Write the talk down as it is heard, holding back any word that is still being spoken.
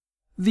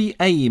The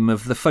aim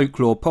of the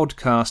Folklore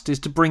Podcast is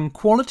to bring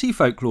quality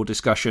folklore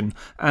discussion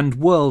and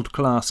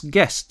world-class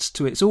guests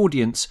to its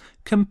audience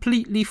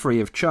completely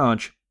free of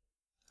charge.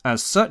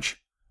 As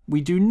such,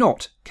 we do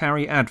not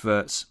carry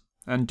adverts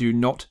and do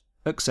not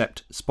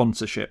accept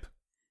sponsorship.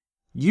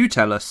 You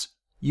tell us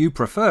you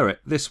prefer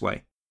it this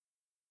way.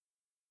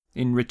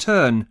 In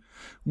return,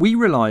 we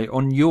rely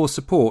on your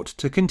support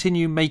to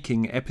continue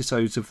making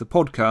episodes of the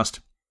podcast.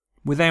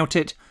 Without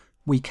it,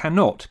 we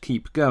cannot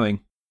keep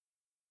going.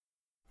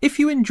 If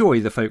you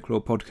enjoy the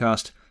Folklore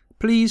Podcast,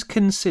 please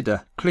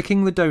consider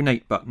clicking the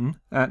donate button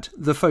at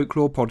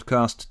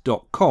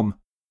thefolklorepodcast.com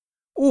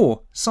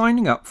or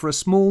signing up for a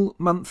small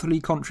monthly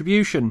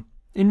contribution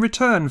in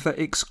return for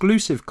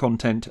exclusive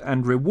content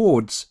and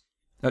rewards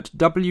at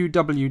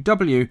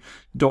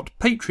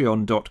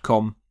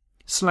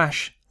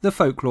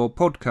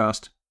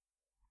www.patreon.com/thefolklorepodcast.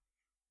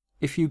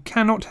 If you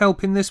cannot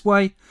help in this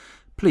way,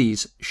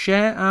 please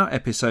share our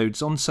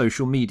episodes on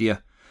social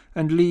media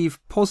and leave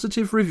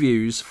positive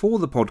reviews for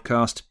the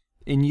podcast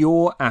in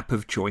your app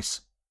of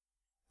choice.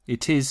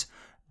 It is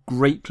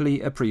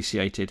greatly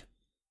appreciated.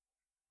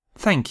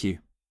 Thank you.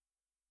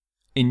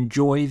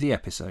 Enjoy the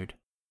episode.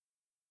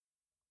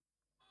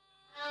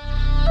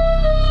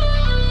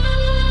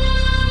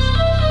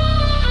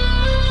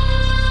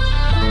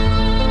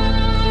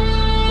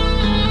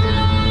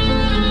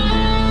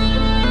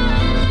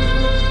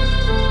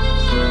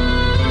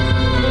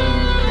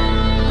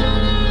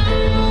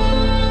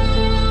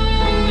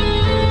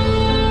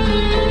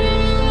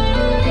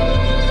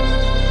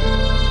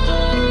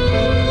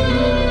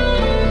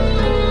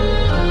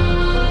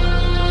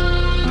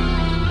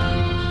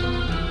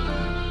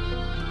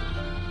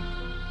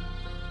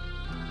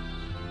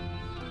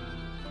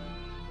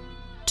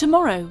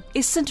 Tomorrow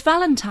is St.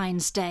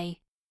 Valentine's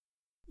Day,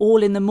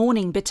 all in the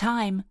morning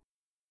betime.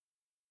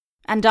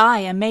 And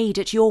I am made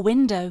at your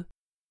window,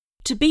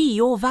 to be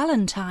your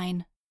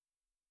Valentine.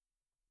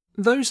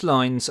 Those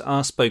lines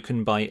are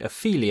spoken by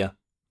Ophelia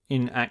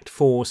in Act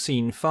 4,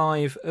 Scene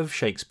 5 of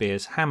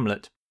Shakespeare's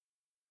Hamlet.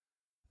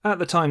 At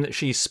the time that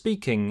she's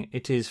speaking,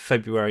 it is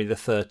February the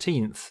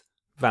 13th,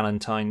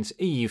 Valentine's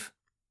Eve,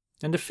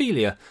 and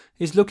Ophelia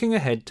is looking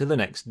ahead to the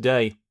next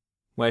day,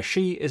 where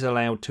she is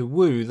allowed to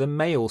woo the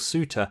male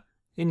suitor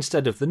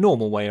instead of the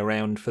normal way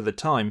around for the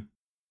time.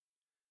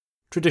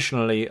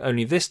 Traditionally,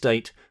 only this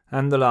date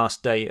and the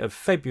last day of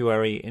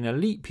February in a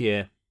leap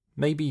year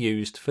may be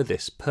used for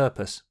this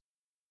purpose.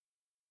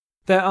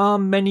 There are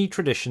many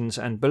traditions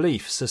and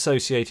beliefs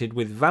associated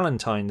with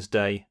Valentine's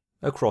Day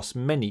across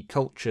many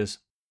cultures.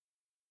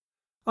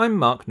 I'm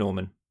Mark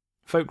Norman,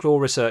 folklore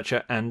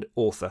researcher and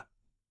author,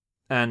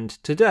 and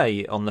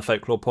today on the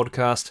Folklore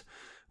Podcast,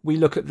 we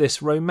look at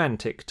this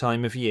romantic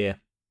time of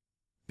year,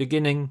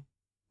 beginning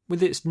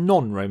with its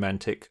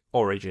non-romantic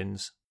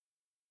origins.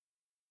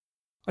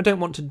 I don't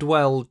want to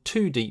dwell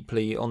too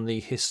deeply on the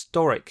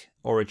historic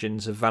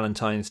origins of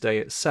Valentine's Day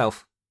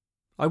itself.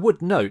 I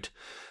would note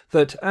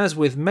that, as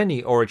with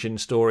many origin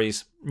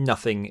stories,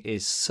 nothing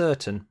is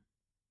certain.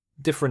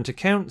 Different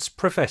accounts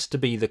profess to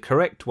be the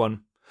correct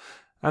one,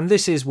 and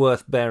this is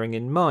worth bearing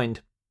in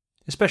mind,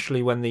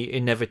 especially when the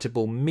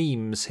inevitable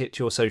memes hit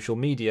your social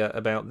media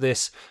about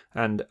this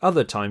and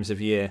other times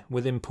of year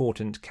with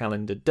important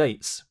calendar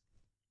dates.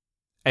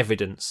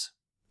 Evidence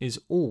is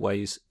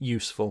always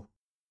useful.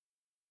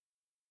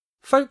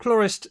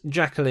 Folklorist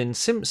Jacqueline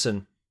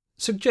Simpson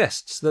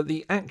suggests that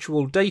the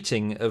actual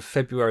dating of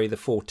February the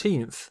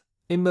 14th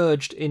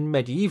emerged in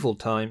medieval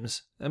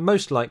times, and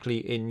most likely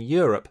in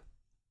Europe.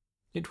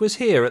 It was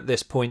here at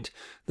this point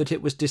that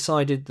it was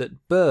decided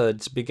that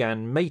birds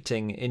began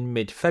mating in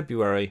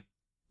mid-February,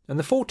 and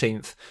the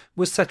 14th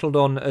was settled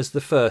on as the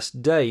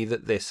first day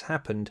that this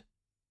happened.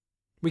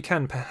 We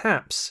can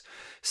perhaps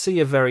see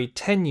a very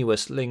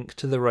tenuous link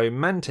to the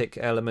romantic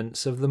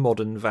elements of the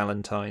modern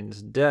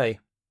Valentine's Day.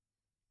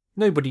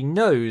 Nobody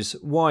knows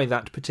why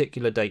that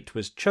particular date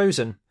was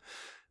chosen,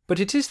 but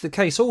it is the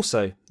case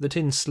also that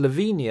in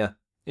Slovenia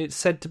it's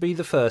said to be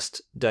the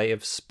first day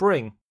of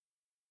spring.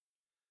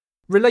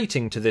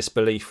 Relating to this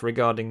belief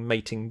regarding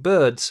mating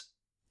birds,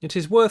 it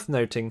is worth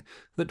noting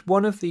that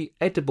one of the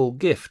edible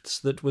gifts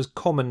that was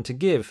common to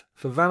give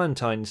for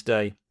Valentine's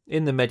Day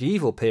in the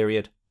medieval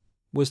period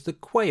was the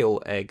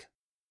quail egg.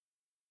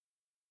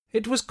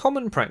 It was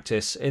common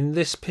practice in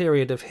this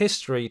period of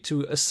history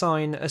to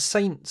assign a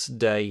saint's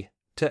day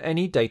to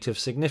any date of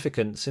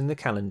significance in the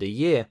calendar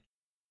year.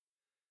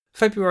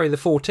 February the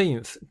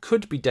 14th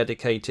could be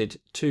dedicated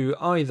to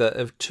either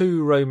of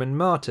two Roman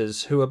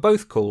martyrs who are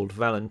both called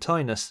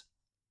Valentinus.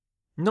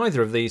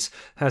 Neither of these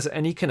has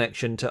any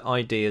connection to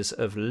ideas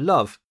of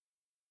love.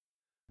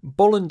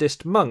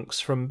 Bollandist monks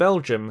from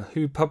Belgium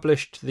who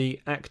published the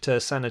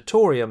Acta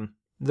Sanatorium,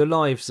 the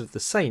Lives of the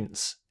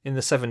Saints, in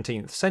the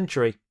 17th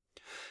century,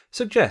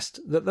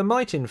 suggest that there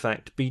might in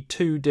fact be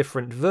two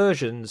different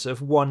versions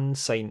of one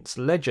saint's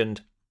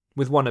legend,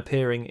 with one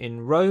appearing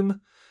in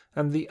Rome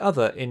and the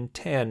other in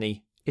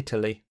Terni,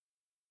 Italy.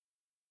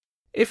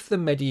 If the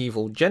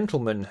medieval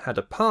gentleman had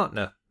a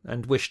partner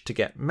and wished to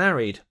get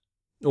married,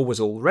 or was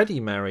already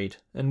married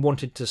and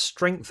wanted to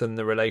strengthen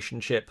the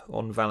relationship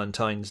on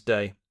Valentine's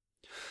Day.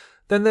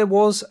 Then there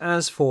was,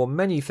 as for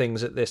many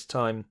things at this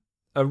time,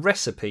 a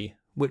recipe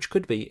which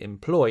could be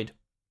employed.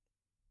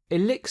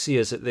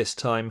 Elixirs at this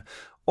time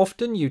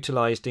often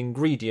utilised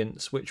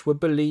ingredients which were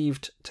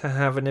believed to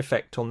have an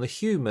effect on the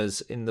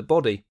humours in the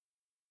body.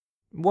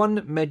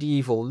 One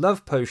medieval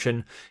love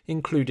potion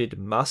included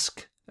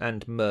musk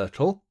and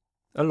myrtle,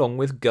 along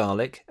with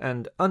garlic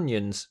and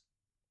onions.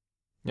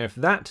 If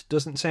that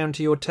doesn't sound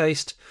to your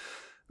taste,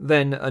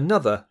 then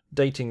another,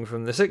 dating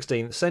from the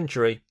 16th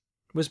century,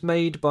 was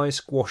made by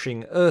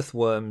squashing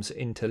earthworms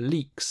into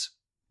leeks,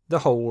 the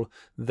whole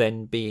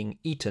then being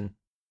eaten.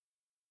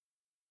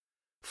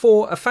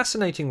 For a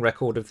fascinating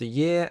record of the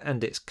year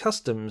and its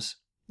customs,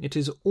 it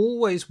is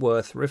always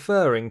worth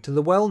referring to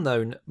the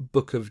well-known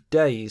Book of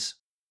Days.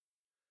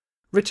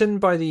 Written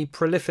by the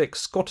prolific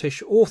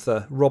Scottish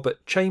author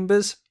Robert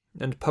Chambers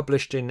and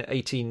published in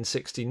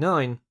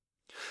 1869,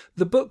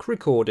 the book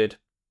recorded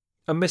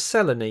a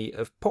miscellany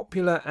of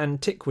popular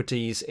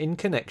antiquities in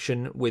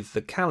connection with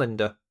the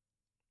calendar.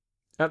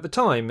 At the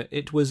time,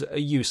 it was a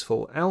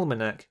useful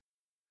almanac.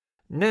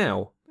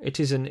 Now, it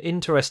is an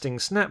interesting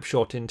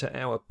snapshot into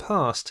our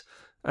past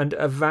and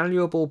a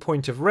valuable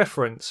point of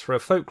reference for a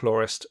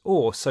folklorist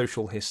or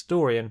social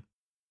historian.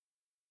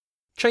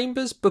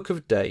 Chambers' Book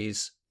of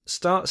Days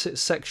starts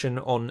its section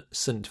on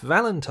St.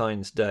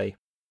 Valentine's Day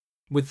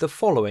with the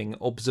following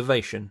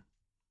observation.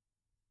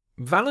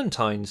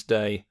 Valentine's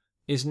Day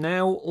is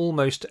now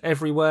almost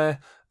everywhere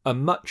a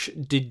much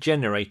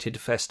degenerated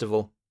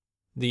festival,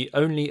 the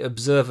only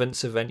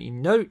observance of any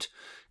note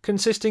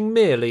consisting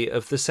merely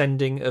of the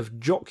sending of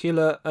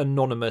jocular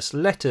anonymous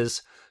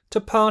letters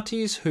to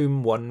parties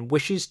whom one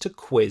wishes to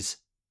quiz,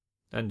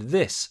 and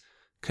this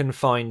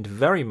confined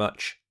very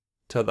much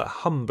to the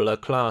humbler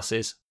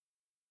classes.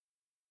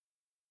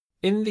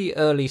 In the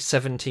early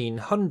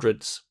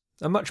 1700s,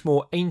 a much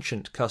more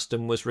ancient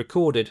custom was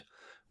recorded,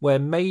 where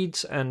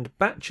maids and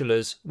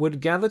bachelors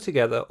would gather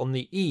together on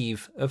the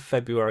eve of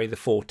February the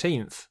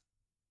 14th.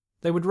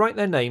 They would write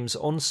their names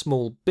on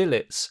small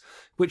billets,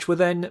 which were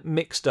then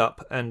mixed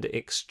up and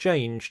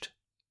exchanged.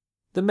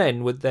 The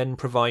men would then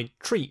provide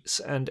treats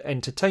and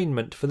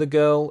entertainment for the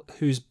girl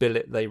whose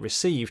billet they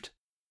received.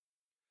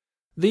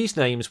 These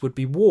names would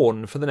be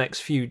worn for the next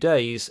few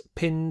days,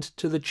 pinned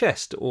to the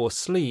chest or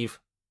sleeve.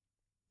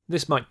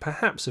 This might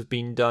perhaps have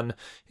been done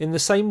in the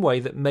same way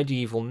that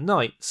medieval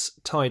knights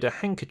tied a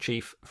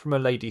handkerchief from a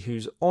lady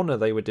whose honour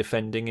they were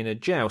defending in a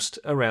joust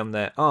around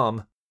their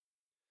arm.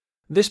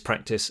 This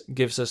practice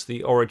gives us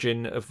the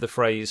origin of the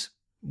phrase,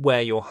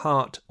 "wear your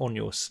heart on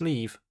your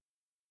sleeve."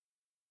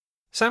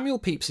 Samuel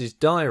Pepys's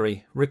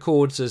diary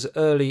records as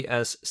early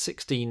as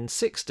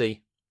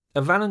 1660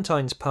 a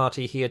Valentine's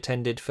party he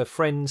attended for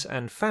friends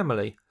and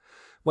family,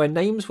 where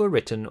names were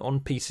written on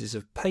pieces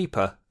of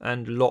paper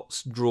and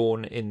lots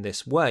drawn in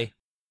this way.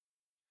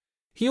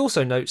 He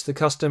also notes the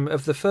custom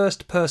of the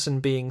first person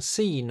being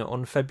seen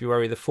on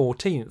February the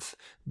 14th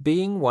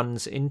being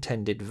one's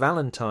intended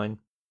Valentine.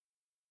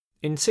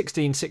 In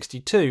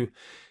 1662,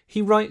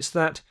 he writes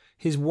that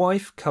his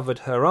wife covered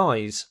her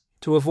eyes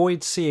to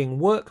avoid seeing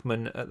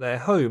workmen at their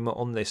home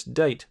on this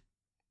date.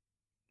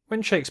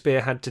 When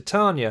Shakespeare had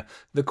Titania,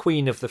 the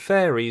queen of the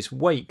fairies,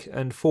 wake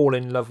and fall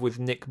in love with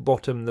Nick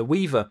Bottom the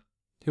weaver,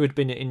 who had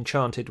been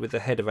enchanted with the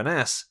head of an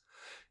ass,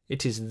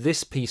 it is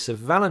this piece of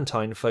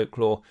Valentine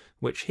folklore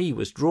which he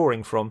was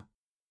drawing from.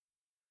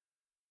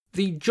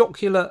 The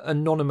jocular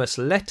anonymous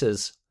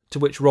letters to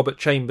which Robert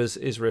Chambers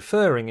is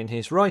referring in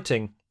his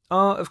writing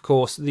are, of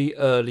course, the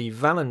early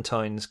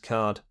Valentine's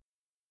card.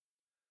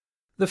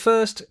 The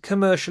first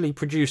commercially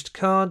produced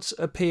cards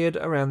appeared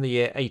around the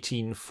year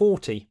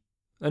 1840,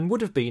 and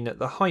would have been at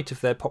the height of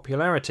their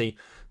popularity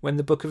when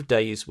the Book of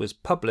Days was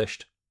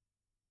published.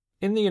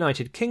 In the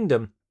United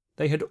Kingdom,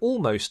 they had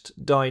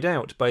almost died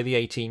out by the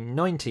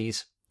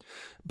 1890s,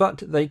 but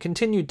they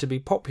continued to be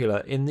popular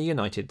in the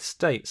United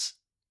States.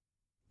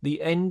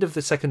 The end of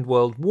the Second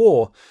World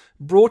War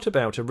brought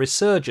about a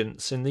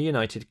resurgence in the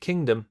United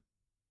Kingdom.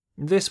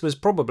 This was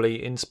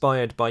probably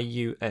inspired by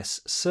US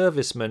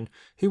servicemen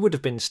who would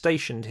have been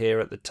stationed here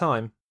at the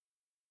time.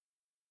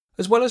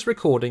 As well as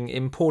recording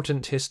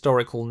important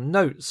historical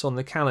notes on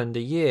the calendar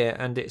year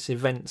and its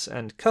events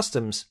and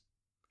customs,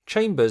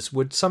 Chambers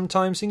would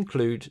sometimes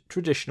include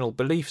traditional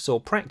beliefs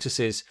or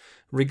practices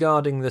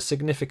regarding the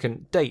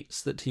significant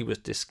dates that he was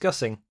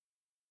discussing.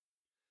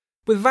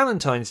 With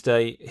Valentine's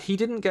Day, he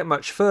didn't get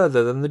much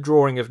further than the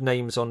drawing of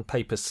names on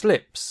paper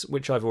slips,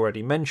 which I've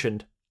already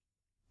mentioned.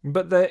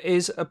 But there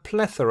is a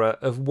plethora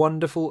of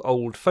wonderful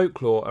old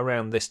folklore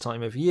around this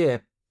time of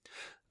year,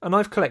 and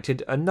I've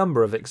collected a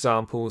number of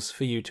examples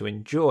for you to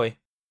enjoy.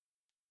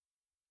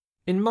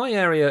 In my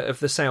area of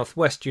the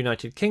southwest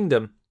United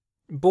Kingdom,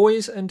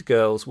 boys and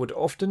girls would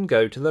often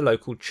go to the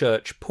local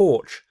church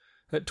porch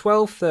at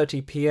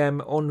 12:30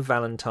 p.m. on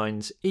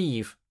Valentine's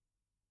Eve.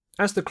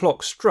 As the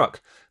clock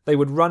struck, they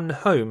would run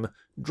home,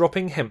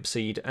 dropping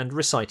hempseed and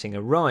reciting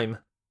a rhyme.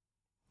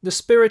 The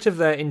spirit of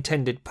their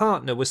intended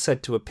partner was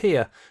said to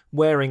appear,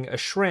 wearing a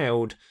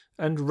shroud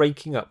and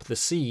raking up the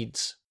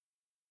seeds.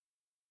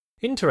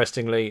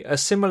 Interestingly, a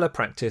similar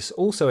practice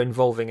also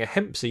involving a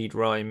hemp seed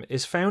rhyme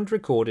is found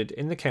recorded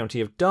in the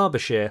county of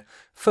Derbyshire,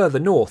 further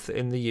north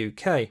in the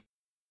UK.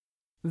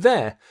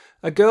 There,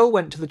 a girl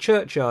went to the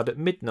churchyard at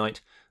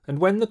midnight, and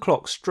when the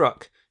clock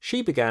struck,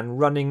 she began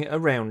running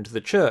around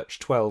the church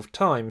 12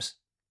 times.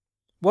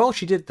 While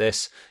she did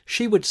this,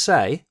 she would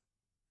say,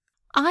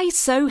 "I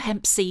sow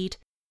hemp seed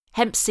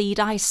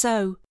I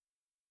sow.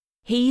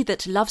 He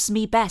that loves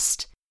me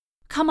best,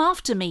 come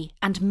after me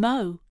and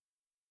mow."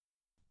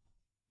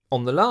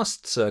 On the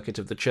last circuit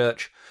of the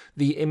church,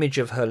 the image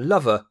of her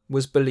lover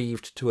was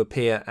believed to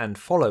appear and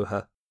follow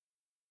her.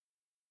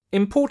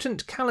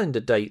 Important calendar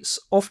dates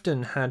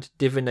often had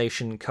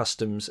divination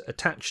customs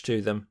attached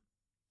to them.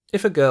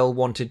 If a girl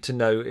wanted to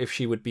know if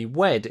she would be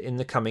wed in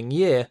the coming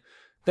year,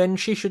 then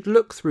she should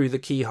look through the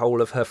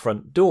keyhole of her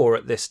front door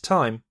at this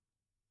time.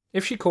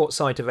 If she caught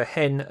sight of a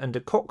hen and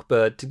a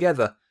cockbird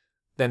together,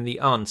 then the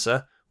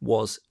answer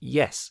was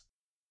yes.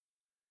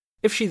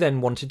 If she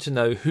then wanted to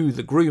know who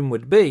the groom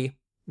would be,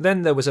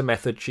 then there was a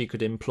method she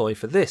could employ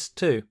for this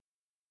too.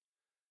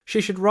 She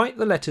should write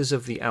the letters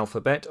of the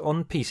alphabet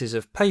on pieces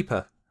of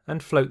paper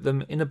and float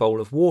them in a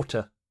bowl of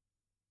water.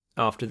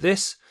 After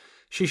this,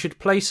 she should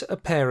place a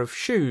pair of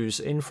shoes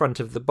in front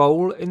of the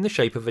bowl in the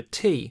shape of a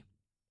T.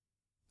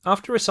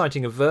 After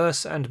reciting a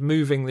verse and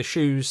moving the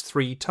shoes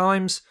 3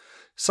 times,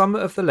 some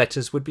of the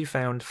letters would be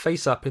found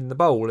face up in the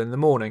bowl in the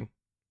morning.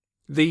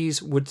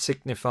 These would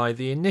signify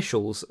the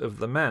initials of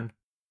the man.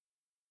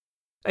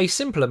 A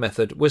simpler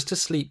method was to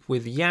sleep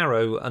with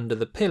yarrow under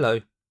the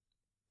pillow.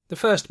 The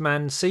first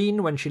man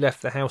seen when she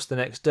left the house the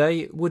next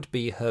day would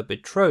be her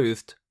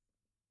betrothed.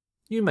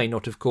 You may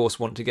not, of course,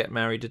 want to get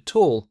married at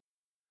all.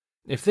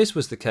 If this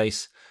was the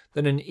case,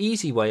 then an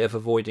easy way of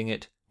avoiding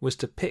it was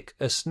to pick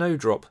a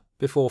snowdrop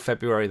before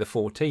February the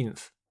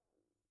 14th.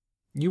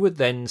 You would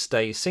then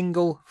stay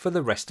single for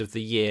the rest of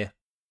the year.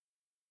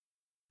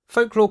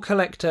 Folklore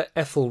collector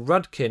Ethel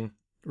Rudkin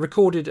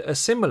recorded a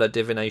similar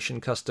divination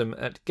custom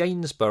at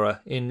Gainsborough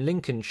in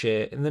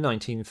Lincolnshire in the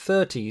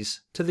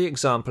 1930s to the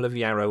example of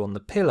yarrow on the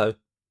pillow.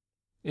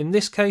 In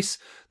this case,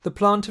 the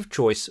plant of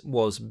choice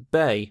was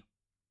bay.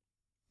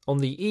 On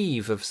the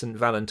eve of St.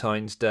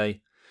 Valentine's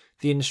Day,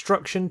 the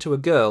instruction to a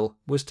girl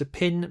was to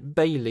pin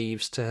bay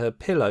leaves to her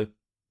pillow,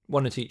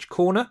 1 at each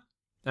corner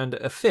and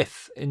a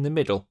 5th in the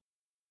middle.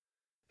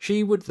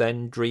 She would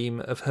then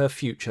dream of her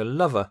future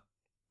lover,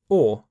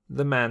 or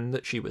the man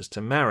that she was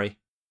to marry.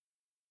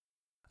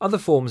 Other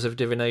forms of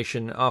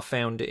divination are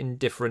found in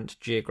different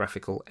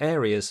geographical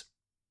areas.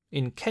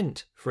 In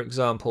Kent, for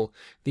example,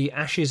 the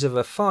ashes of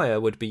a fire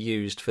would be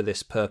used for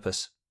this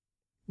purpose.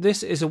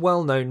 This is a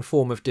well-known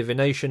form of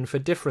divination for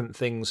different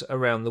things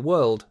around the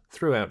world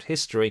throughout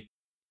history.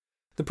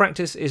 The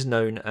practice is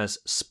known as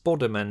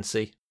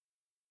spodomancy.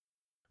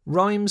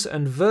 Rhymes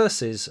and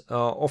verses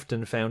are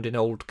often found in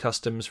old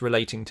customs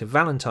relating to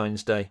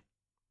Valentine's Day.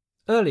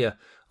 Earlier,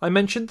 I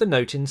mentioned the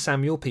note in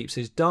Samuel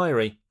Pepys's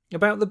diary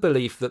about the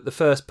belief that the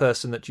first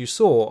person that you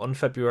saw on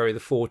February the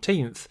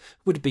 14th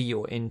would be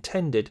your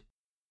intended.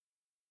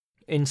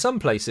 In some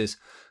places,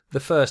 the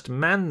first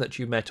man that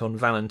you met on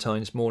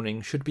Valentine's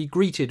morning should be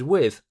greeted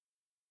with,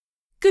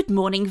 "Good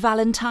morning,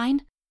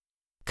 Valentine.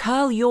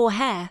 Curl your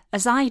hair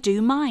as I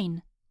do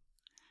mine.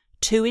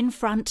 2 in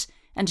front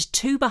and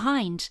 2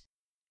 behind.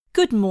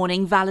 Good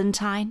morning,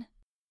 Valentine."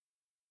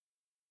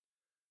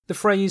 The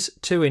phrase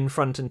 2 in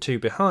front and 2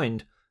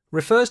 behind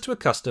refers to a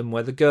custom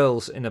where the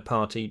girls in a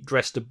party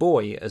dressed a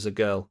boy as a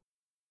girl.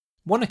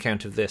 One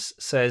account of this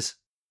says,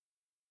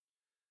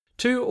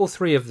 2 or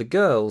 3 of the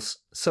girls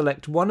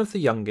select one of the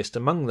youngest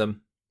among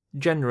them,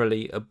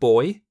 generally a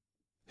boy,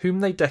 whom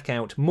they deck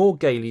out more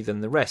gaily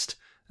than the rest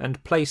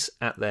and place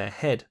at their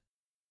head.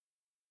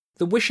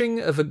 The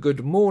wishing of a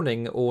good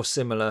morning or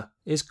similar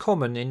is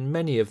common in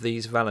many of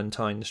these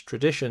Valentine's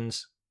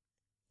traditions.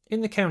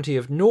 In the county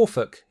of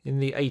Norfolk in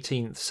the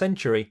 18th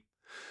century,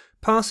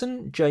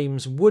 Parson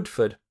James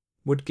Woodford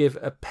would give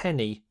a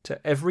penny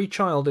to every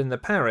child in the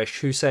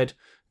parish who said,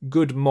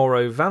 "Good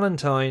morrow,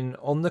 Valentine,"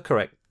 on the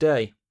correct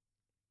day.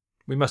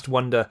 We must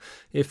wonder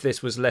if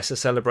this was less a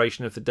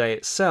celebration of the day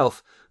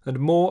itself and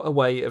more a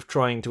way of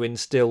trying to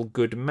instill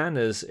good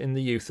manners in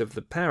the youth of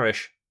the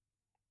parish.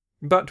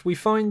 But we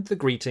find the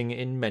greeting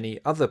in many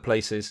other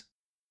places.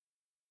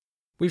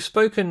 We've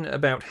spoken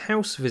about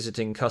house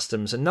visiting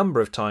customs a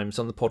number of times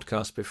on the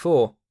podcast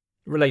before,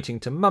 relating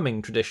to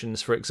mumming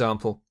traditions, for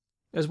example,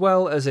 as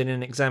well as in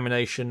an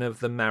examination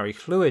of the Mary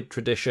Lwyd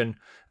tradition,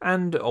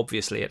 and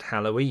obviously at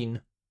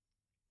Halloween.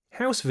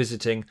 House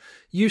visiting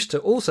used to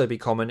also be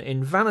common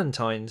in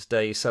Valentine's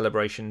Day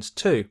celebrations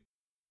too.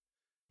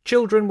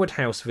 Children would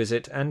house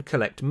visit and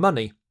collect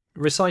money,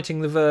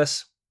 reciting the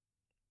verse,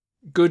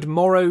 "Good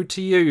morrow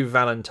to you,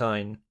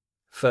 Valentine.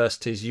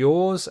 First 'tis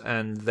yours,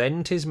 and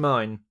then 'tis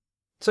mine.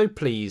 So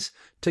please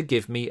to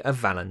give me a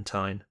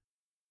Valentine."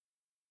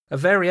 A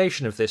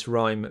variation of this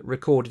rhyme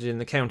recorded in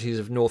the counties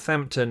of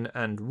Northampton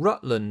and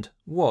Rutland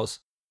was,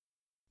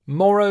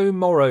 "Morrow,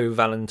 morrow,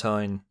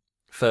 Valentine.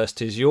 First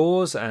 'tis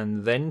yours,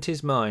 and then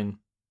 'tis mine.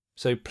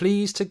 so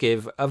please to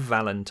give a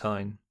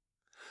Valentine.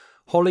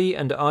 Holly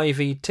and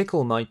ivy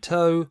tickle my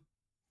toe,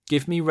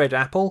 give me red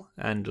apple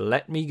and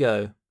let me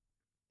go.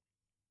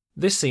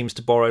 This seems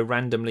to borrow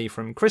randomly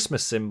from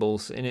Christmas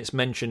symbols in its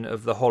mention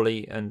of the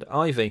holly and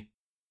ivy.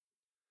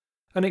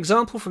 An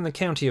example from the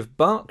county of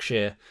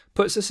Berkshire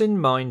puts us in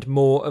mind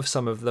more of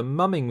some of the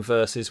mumming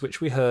verses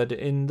which we heard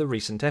in the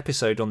recent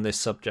episode on this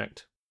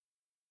subject.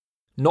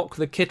 Knock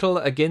the kittle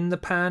agin the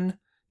pan,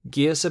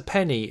 gie us a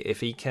penny if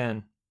he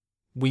can.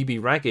 We be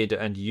ragged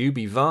and you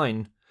be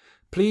vine,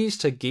 please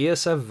to gie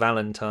us a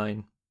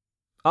Valentine.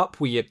 Up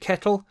wi' your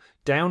kettle,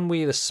 down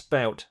wi' the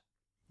spout,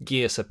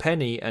 gie us a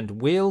penny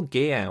and we'll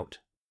gie out.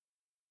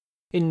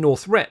 In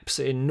North Reps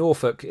in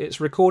Norfolk,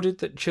 it's recorded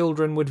that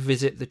children would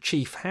visit the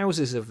chief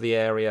houses of the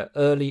area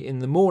early in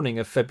the morning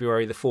of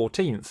February the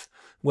 14th,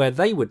 where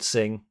they would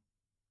sing,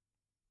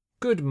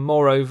 Good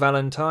morrow,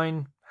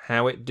 Valentine,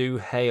 how it do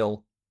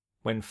hail.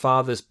 When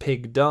father's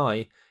pig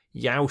die,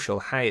 yow shall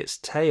hae its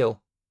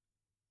tail.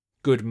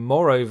 Good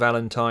morrow,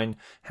 Valentine,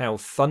 how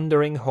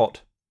thundering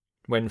hot.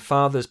 When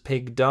father's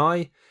pig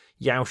die,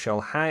 yow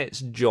shall hae its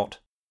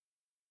jot.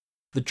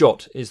 The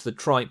jot is the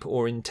tripe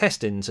or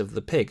intestines of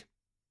the pig.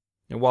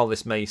 And while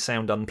this may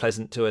sound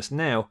unpleasant to us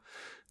now,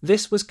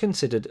 this was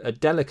considered a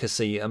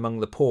delicacy among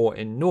the poor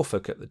in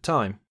Norfolk at the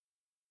time.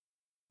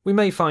 We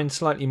may find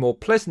slightly more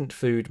pleasant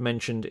food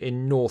mentioned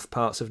in north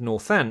parts of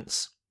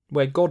Northants,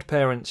 where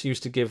godparents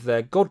used to give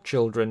their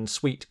godchildren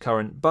sweet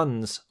currant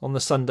buns on the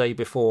Sunday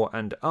before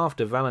and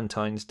after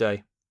Valentine's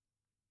Day.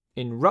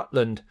 In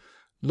Rutland,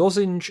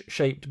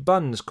 lozenge-shaped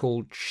buns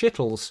called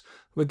shittles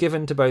were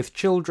given to both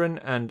children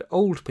and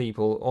old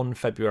people on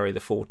February the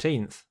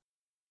 14th.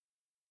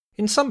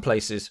 In some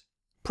places,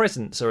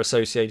 presents are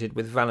associated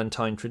with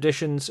Valentine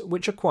traditions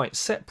which are quite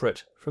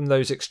separate from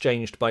those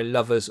exchanged by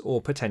lovers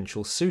or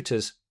potential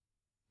suitors.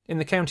 In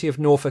the county of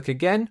Norfolk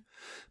again,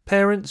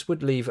 parents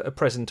would leave a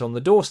present on the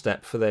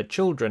doorstep for their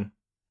children.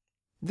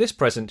 This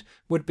present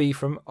would be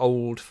from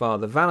Old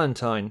Father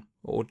Valentine,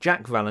 or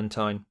Jack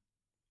Valentine.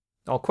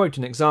 I'll quote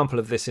an example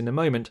of this in a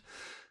moment,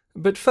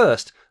 but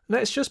first,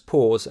 let's just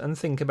pause and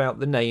think about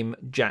the name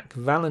Jack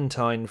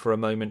Valentine for a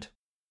moment.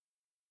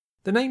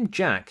 The name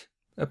Jack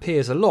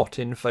appears a lot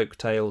in folk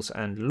tales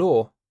and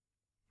lore.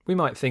 We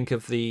might think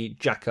of the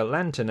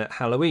jack-o'-lantern at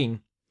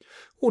Halloween,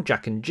 or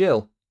Jack and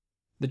Jill,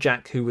 the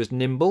Jack who was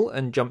nimble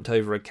and jumped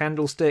over a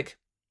candlestick,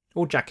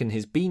 or Jack and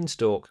his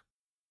beanstalk.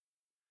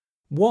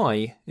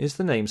 Why is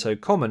the name so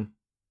common?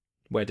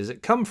 Where does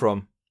it come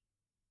from?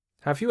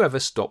 Have you ever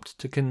stopped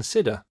to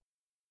consider?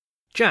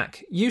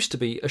 Jack used to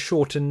be a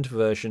shortened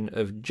version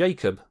of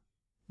Jacob,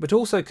 but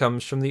also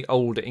comes from the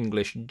Old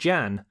English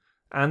Jan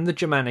and the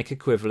Germanic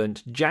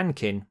equivalent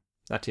Jankin,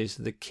 that is,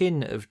 the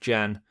kin of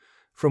Jan,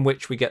 from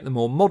which we get the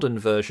more modern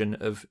version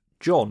of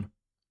John.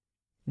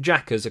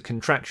 Jack as a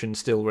contraction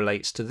still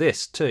relates to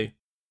this too.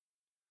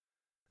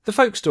 The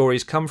folk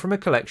stories come from a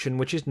collection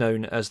which is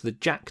known as the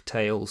Jack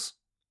Tales.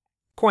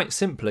 Quite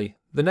simply,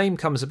 the name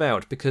comes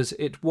about because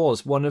it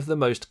was one of the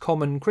most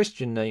common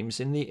Christian names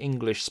in the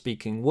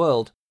English-speaking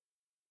world,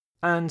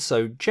 and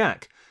so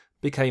Jack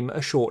became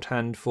a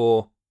shorthand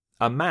for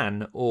a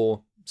man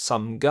or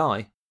some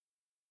guy.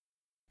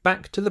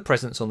 Back to the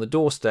presents on the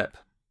doorstep.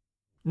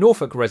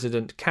 Norfolk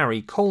resident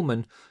Carrie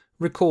Coleman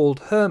recalled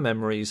her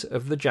memories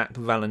of the Jack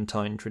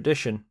Valentine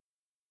tradition.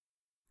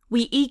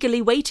 We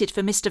eagerly waited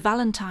for Mr.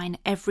 Valentine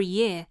every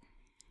year,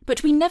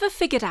 but we never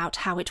figured out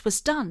how it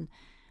was done,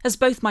 as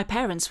both my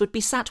parents would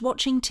be sat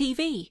watching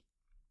TV.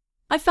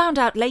 I found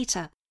out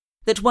later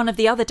that one of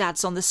the other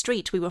dads on the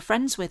street we were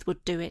friends with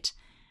would do it,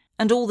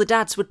 and all the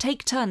dads would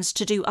take turns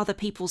to do other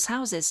people's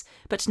houses,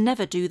 but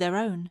never do their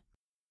own.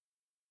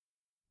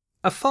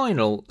 A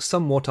final,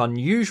 somewhat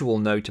unusual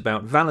note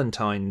about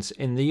Valentines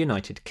in the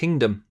United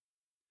Kingdom.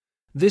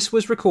 This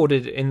was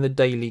recorded in the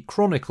Daily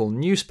Chronicle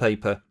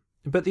newspaper,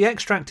 but the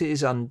extract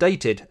is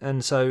undated,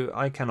 and so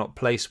I cannot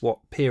place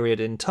what period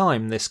in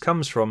time this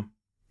comes from.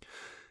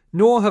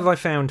 Nor have I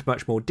found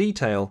much more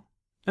detail,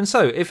 and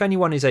so if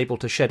anyone is able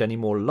to shed any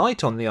more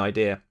light on the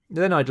idea,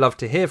 then I'd love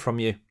to hear from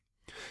you.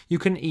 You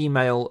can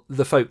email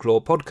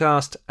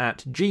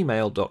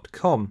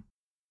thefolklorepodcast@gmail.com.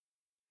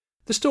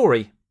 The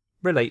story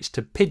relates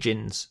to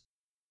pigeons.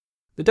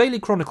 The Daily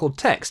Chronicle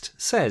text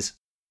says,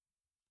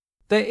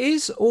 There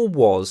is or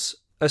was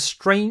a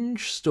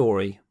strange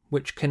story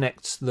which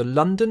connects the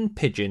London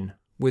pigeon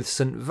with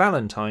St.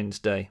 Valentine's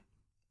Day.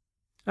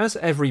 As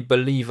every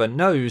believer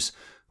knows,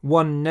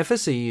 one never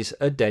sees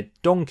a dead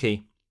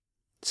donkey.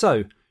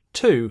 So,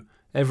 too,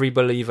 every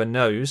believer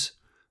knows,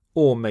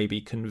 or may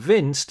be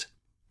convinced,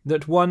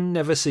 that one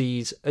never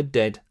sees a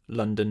dead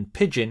London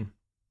pigeon,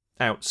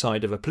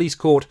 outside of a police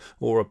court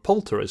or a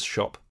poulterer's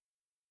shop.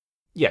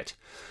 Yet,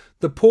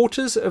 the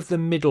porters of the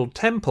Middle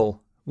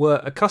Temple were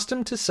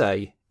accustomed to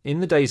say, in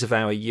the days of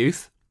our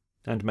youth,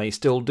 and may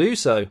still do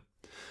so,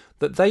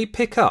 that they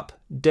pick up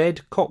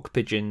dead cock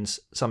pigeons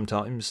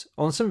sometimes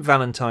on St.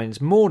 Valentine's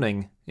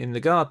morning in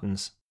the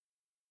gardens.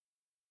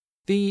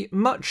 The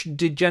much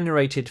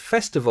degenerated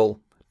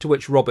festival to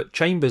which Robert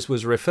Chambers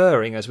was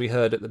referring as we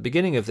heard at the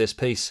beginning of this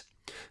piece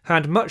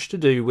had much to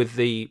do with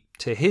the,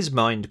 to his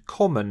mind,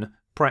 common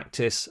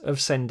practice of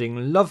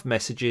sending love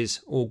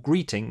messages or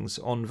greetings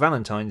on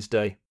Valentine's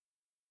Day.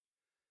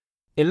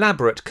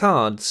 Elaborate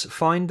cards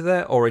find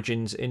their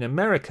origins in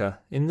America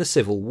in the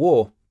Civil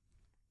War.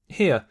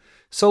 Here,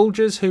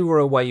 soldiers who were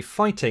away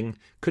fighting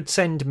could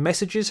send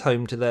messages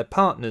home to their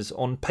partners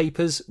on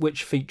papers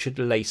which featured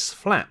lace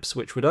flaps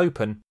which would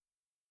open.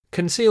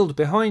 Concealed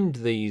behind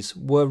these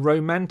were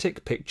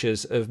romantic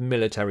pictures of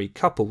military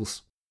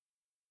couples.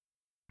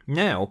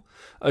 Now,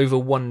 over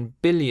 1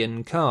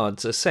 billion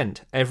cards are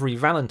sent every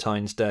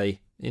Valentine's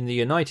Day in the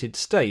United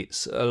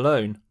States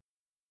alone.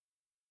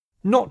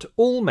 Not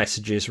all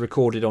messages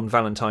recorded on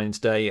Valentine's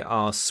Day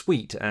are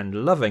sweet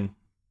and loving.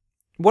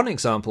 One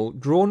example,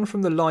 drawn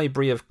from the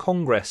Library of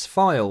Congress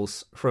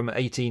files from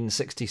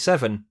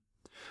 1867,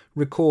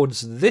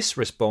 records this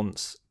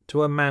response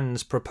to a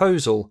man's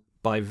proposal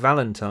by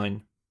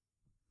Valentine.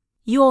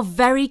 "You're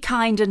very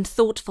kind and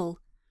thoughtful,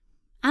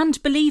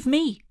 and believe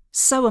me,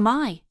 so am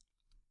I.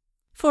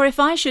 For if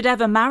I should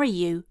ever marry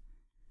you,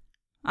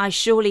 I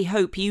surely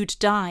hope you'd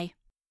die."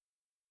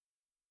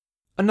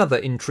 Another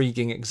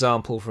intriguing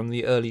example from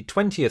the early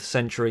 20th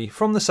century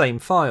from the same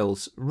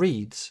files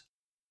reads,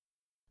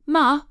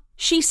 "Ma,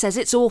 she says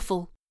it's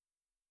awful.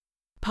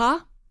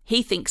 Pa,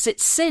 he thinks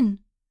it's sin.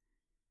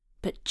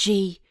 But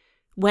gee,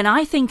 when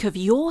I think of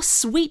your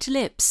sweet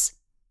lips..."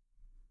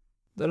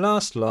 The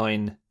last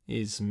line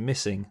is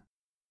missing.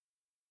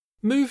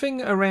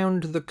 Moving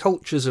around the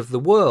cultures of the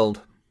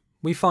world,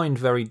 we find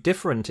very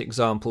different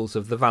examples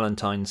of the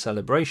Valentine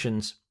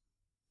celebrations.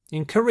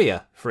 In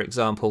Korea, for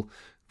example,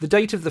 the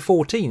date of the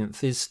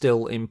 14th is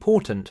still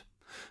important,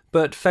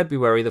 but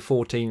February the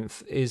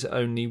 14th is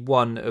only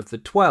one of the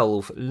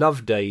 12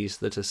 love days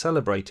that are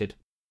celebrated.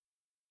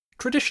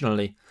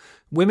 Traditionally,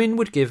 women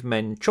would give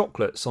men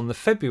chocolates on the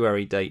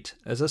February date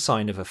as a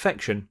sign of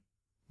affection,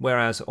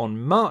 whereas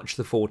on March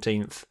the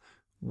 14th,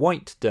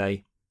 White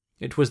Day,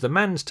 it was the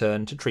man's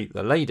turn to treat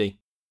the lady.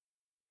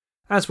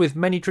 As with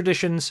many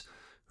traditions,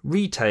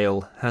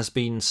 retail has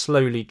been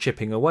slowly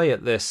chipping away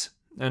at this,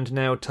 and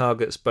now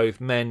targets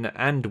both men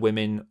and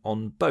women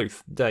on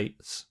both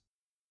dates.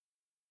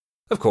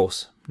 Of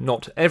course,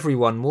 not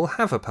everyone will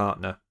have a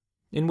partner,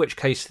 in which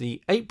case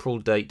the April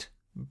date,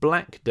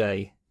 Black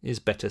Day, is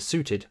better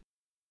suited.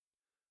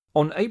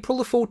 On April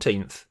the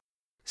 14th,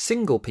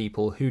 single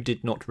people who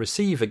did not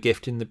receive a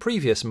gift in the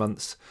previous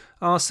months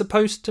are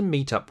supposed to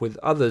meet up with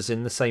others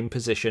in the same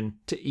position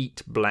to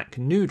eat black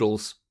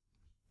noodles,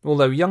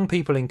 although young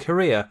people in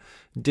Korea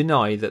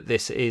deny that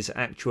this is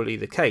actually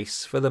the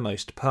case for the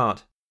most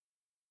part.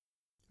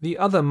 The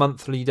other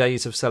monthly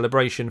days of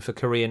celebration for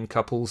Korean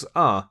couples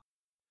are,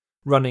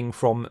 running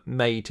from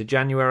May to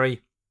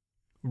January,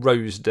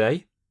 Rose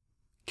Day,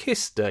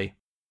 Kiss Day,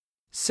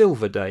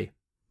 Silver Day,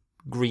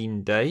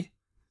 Green Day,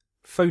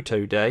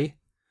 Photo Day,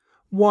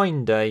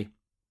 Wine Day,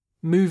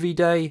 Movie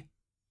Day,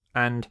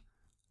 and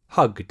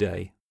Hug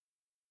Day.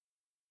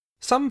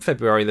 Some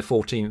February the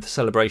 14th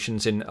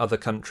celebrations in other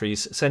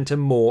countries centre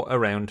more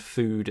around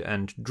food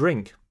and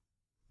drink.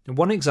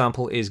 One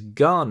example is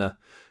Ghana,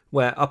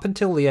 where up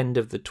until the end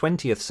of the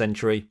 20th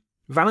century,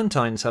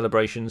 Valentine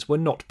celebrations were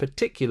not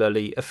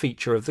particularly a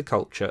feature of the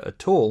culture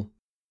at all.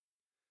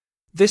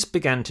 This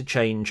began to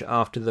change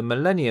after the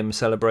Millennium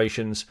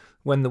celebrations,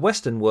 when the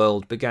Western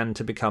world began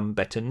to become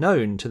better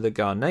known to the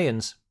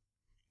Ghanaians.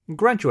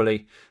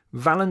 Gradually,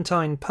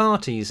 Valentine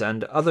parties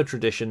and other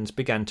traditions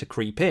began to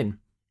creep in,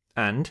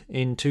 and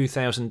in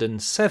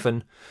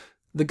 2007,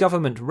 the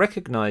government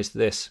recognised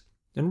this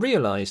and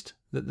realised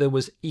that there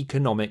was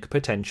economic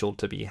potential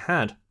to be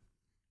had.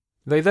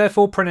 They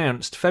therefore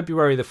pronounced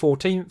February the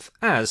 14th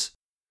as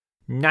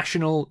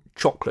National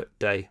Chocolate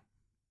Day.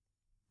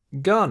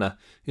 Ghana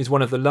is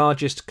one of the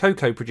largest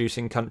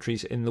cocoa-producing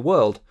countries in the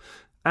world,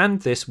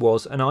 and this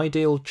was an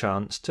ideal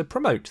chance to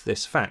promote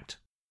this fact.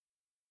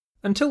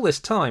 Until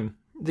this time,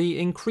 the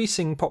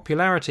increasing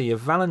popularity of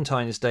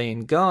Valentine's Day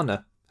in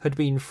Ghana had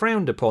been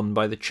frowned upon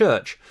by the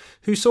church,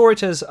 who saw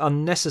it as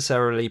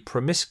unnecessarily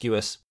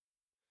promiscuous.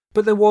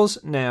 But there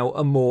was now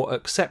a more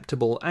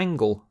acceptable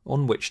angle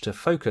on which to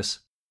focus.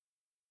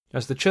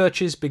 As the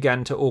churches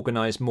began to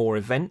organise more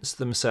events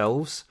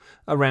themselves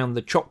around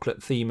the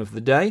chocolate theme of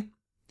the day,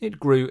 it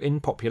grew in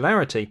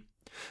popularity,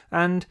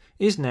 and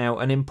is now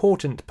an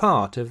important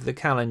part of the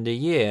calendar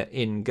year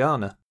in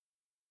Ghana.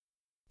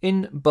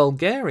 In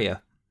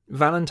Bulgaria,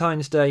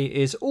 Valentine's Day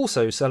is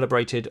also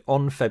celebrated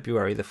on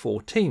February the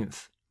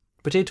 14th,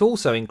 but it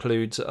also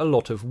includes a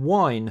lot of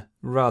wine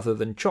rather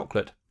than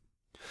chocolate.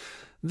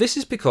 This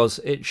is because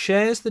it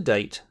shares the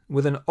date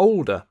with an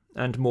older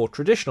and more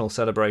traditional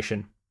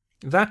celebration,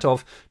 that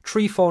of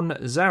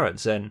Trifon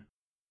Zaratzen.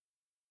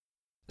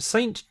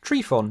 Saint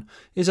Trifon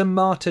is a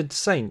martyred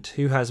saint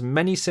who has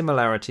many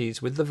similarities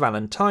with the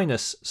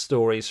Valentinus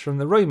stories from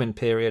the Roman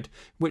period,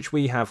 which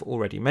we have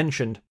already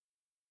mentioned.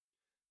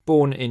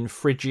 Born in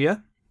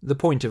Phrygia, the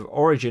point of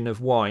origin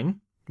of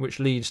wine, which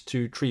leads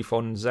to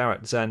Trifon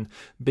Zaratzen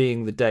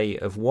being the day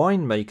of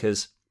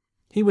winemakers,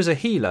 he was a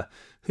healer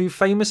who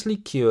famously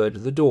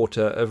cured the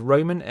daughter of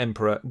Roman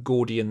Emperor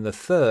Gordian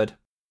III.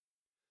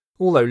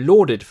 Although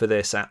lauded for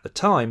this at the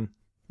time,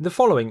 the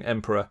following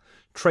emperor,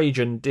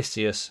 Trajan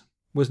Decius,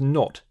 was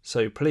not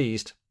so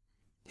pleased.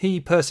 He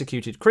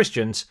persecuted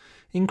Christians,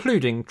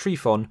 including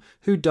Tryphon,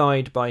 who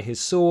died by his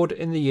sword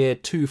in the year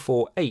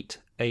 248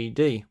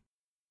 AD.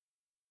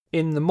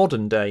 In the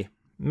modern day,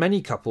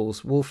 many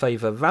couples will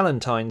favour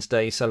Valentine's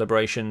Day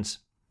celebrations,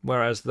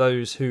 whereas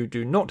those who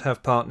do not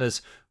have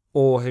partners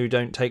or who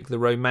don't take the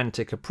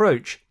romantic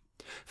approach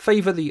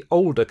favour the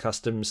older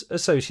customs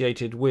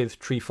associated with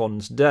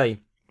Tryphon's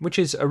Day, which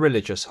is a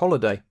religious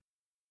holiday.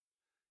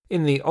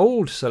 In the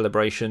old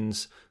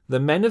celebrations, the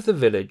men of the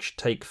village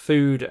take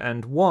food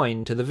and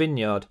wine to the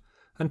vineyard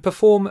and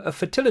perform a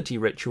fertility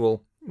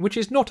ritual, which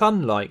is not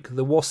unlike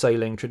the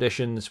wassailing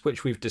traditions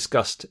which we've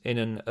discussed in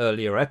an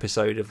earlier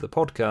episode of the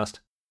podcast.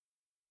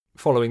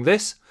 Following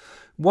this,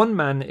 one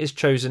man is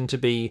chosen to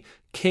be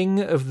king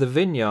of the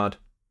vineyard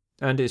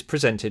and is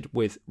presented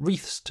with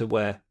wreaths to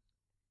wear.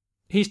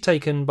 He's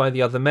taken by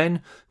the other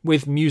men,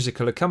 with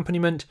musical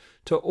accompaniment,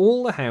 to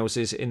all the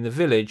houses in the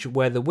village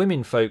where the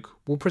womenfolk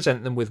will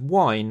present them with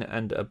wine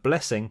and a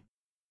blessing.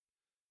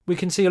 We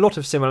can see a lot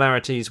of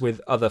similarities with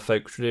other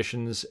folk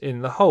traditions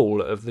in the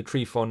whole of the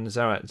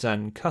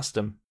Tryphon-Zaratzan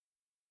custom.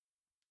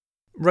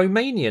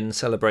 Romanian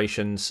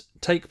celebrations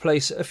take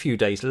place a few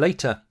days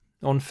later,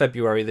 on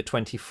February the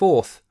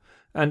 24th,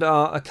 and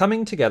are a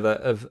coming together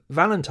of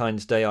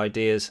Valentine's Day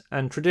ideas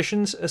and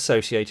traditions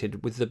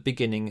associated with the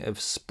beginning of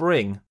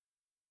spring.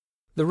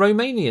 The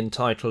Romanian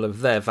title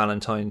of their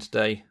Valentine's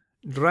Day,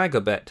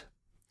 Dragobet,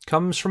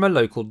 comes from a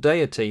local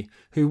deity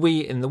who we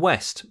in the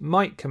West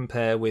might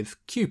compare with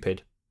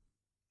Cupid.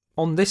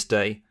 On this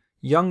day,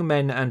 young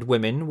men and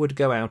women would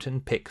go out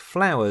and pick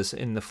flowers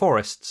in the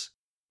forests.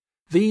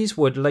 These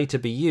would later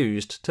be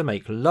used to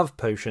make love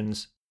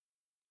potions.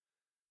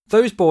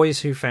 Those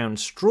boys who found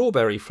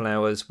strawberry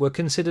flowers were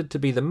considered to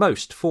be the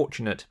most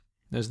fortunate,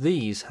 as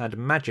these had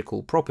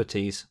magical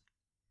properties.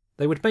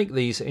 They would make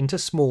these into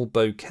small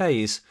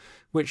bouquets,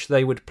 which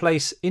they would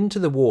place into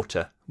the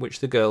water which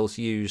the girls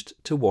used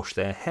to wash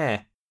their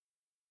hair.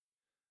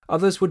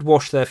 Others would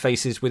wash their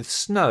faces with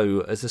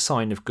snow as a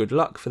sign of good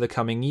luck for the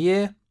coming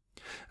year,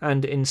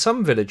 and in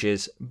some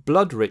villages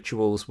blood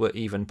rituals were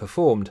even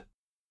performed.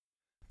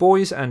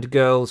 Boys and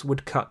girls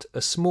would cut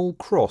a small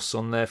cross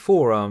on their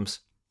forearms,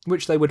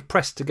 which they would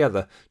press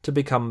together to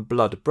become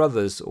blood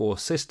brothers or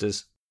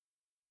sisters.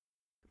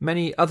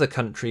 Many other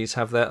countries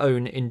have their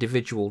own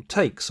individual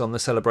takes on the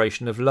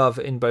celebration of love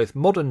in both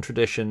modern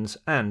traditions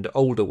and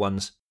older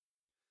ones.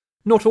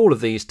 Not all of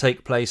these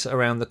take place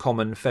around the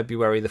common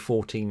February the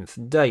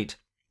 14th date,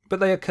 but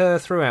they occur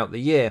throughout the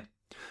year,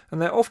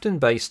 and they're often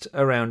based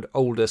around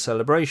older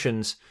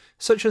celebrations,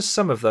 such as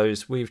some of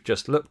those we've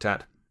just looked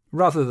at,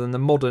 rather than the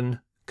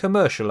modern,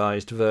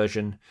 commercialised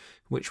version,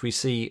 which we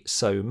see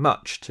so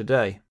much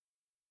today.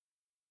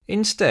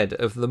 Instead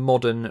of the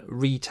modern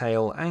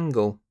retail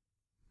angle,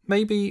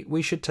 maybe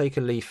we should take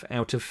a leaf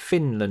out of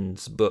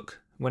Finland's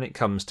book when it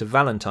comes to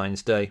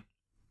Valentine's Day.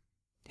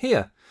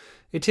 Here,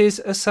 it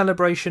is a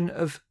celebration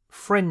of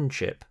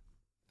friendship,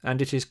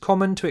 and it is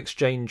common to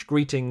exchange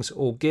greetings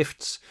or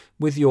gifts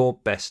with your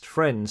best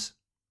friends.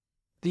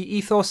 The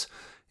ethos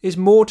is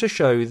more to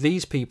show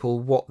these people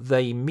what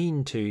they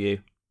mean to you,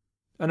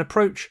 an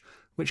approach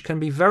which can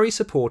be very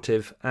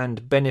supportive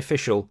and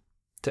beneficial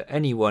to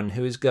anyone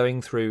who is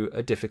going through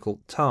a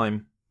difficult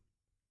time.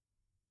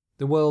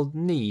 The world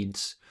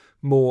needs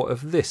more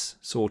of this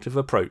sort of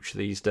approach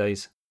these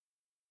days.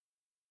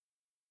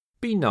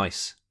 Be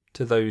nice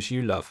to those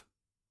you love.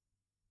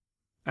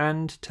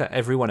 And to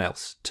everyone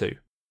else too.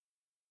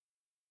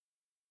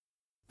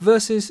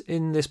 Verses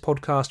in this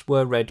podcast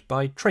were read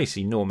by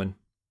Tracy Norman.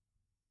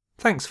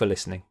 Thanks for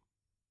listening.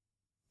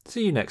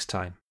 See you next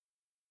time.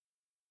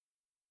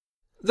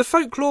 The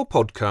Folklore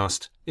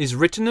Podcast is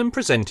written and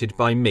presented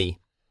by me,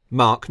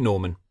 Mark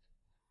Norman.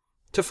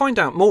 To find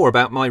out more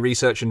about my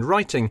research and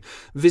writing,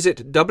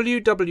 visit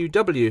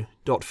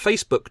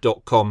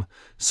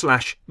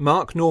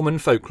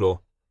www.facebook.com/MarkNormanFolklore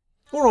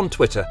or on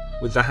Twitter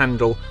with the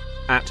handle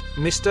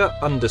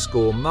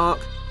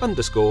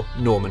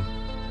 @Mr_Mark_Norman.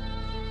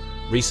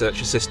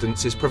 Research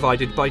assistance is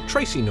provided by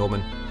Tracy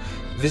Norman.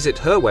 Visit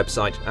her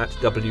website at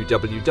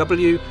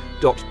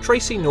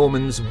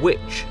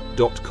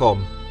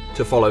www.tracynormanswitch.com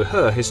to follow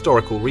her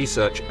historical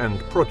research and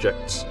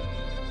projects.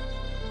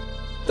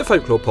 The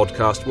Folklore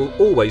Podcast will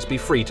always be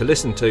free to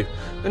listen to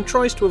and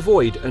tries to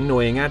avoid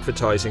annoying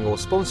advertising or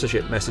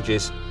sponsorship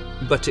messages,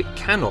 but it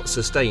cannot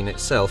sustain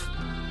itself.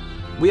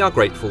 We are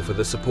grateful for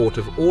the support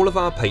of all of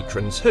our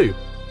patrons who,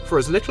 for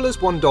as little as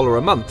 $1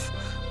 a month,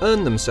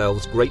 earn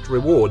themselves great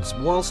rewards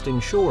whilst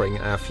ensuring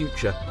our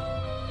future.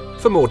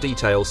 For more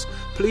details,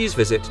 please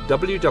visit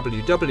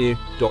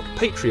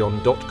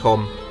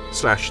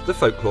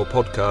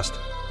www.patreon.com/thefolklorepodcast.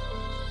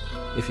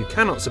 If you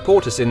cannot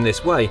support us in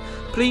this way,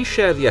 please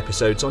share the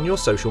episodes on your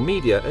social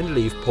media and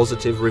leave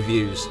positive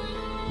reviews.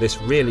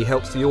 This really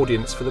helps the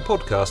audience for the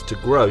podcast to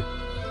grow.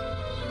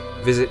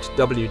 Visit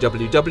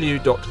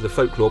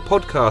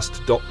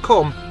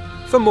www.thefolklorepodcast.com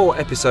for more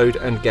episode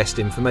and guest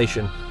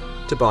information,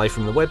 to buy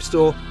from the web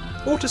store,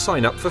 or to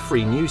sign up for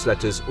free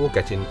newsletters or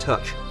get in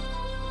touch.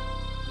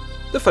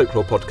 The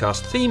Folklore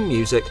Podcast theme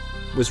music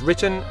was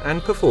written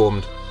and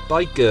performed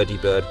by Gurdy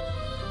Bird.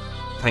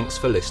 Thanks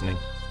for listening.